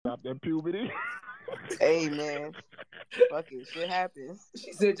That puberty. Hey man, fuck it, shit happens.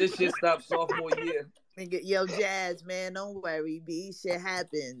 She said this shit stopped sophomore year. Nigga, yo, Jazz, man, don't worry, B. Shit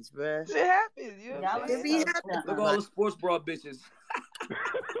happens, bruh. Shit happens. You know what Y'all I'm It are be saying? so happening. Look at dumb. all the sports bra bitches.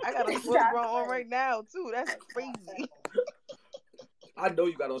 I got a sports bra on right now too. That's crazy. I know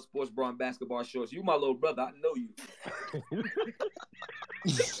you got on sports bra and basketball shorts. You my little brother. I know you.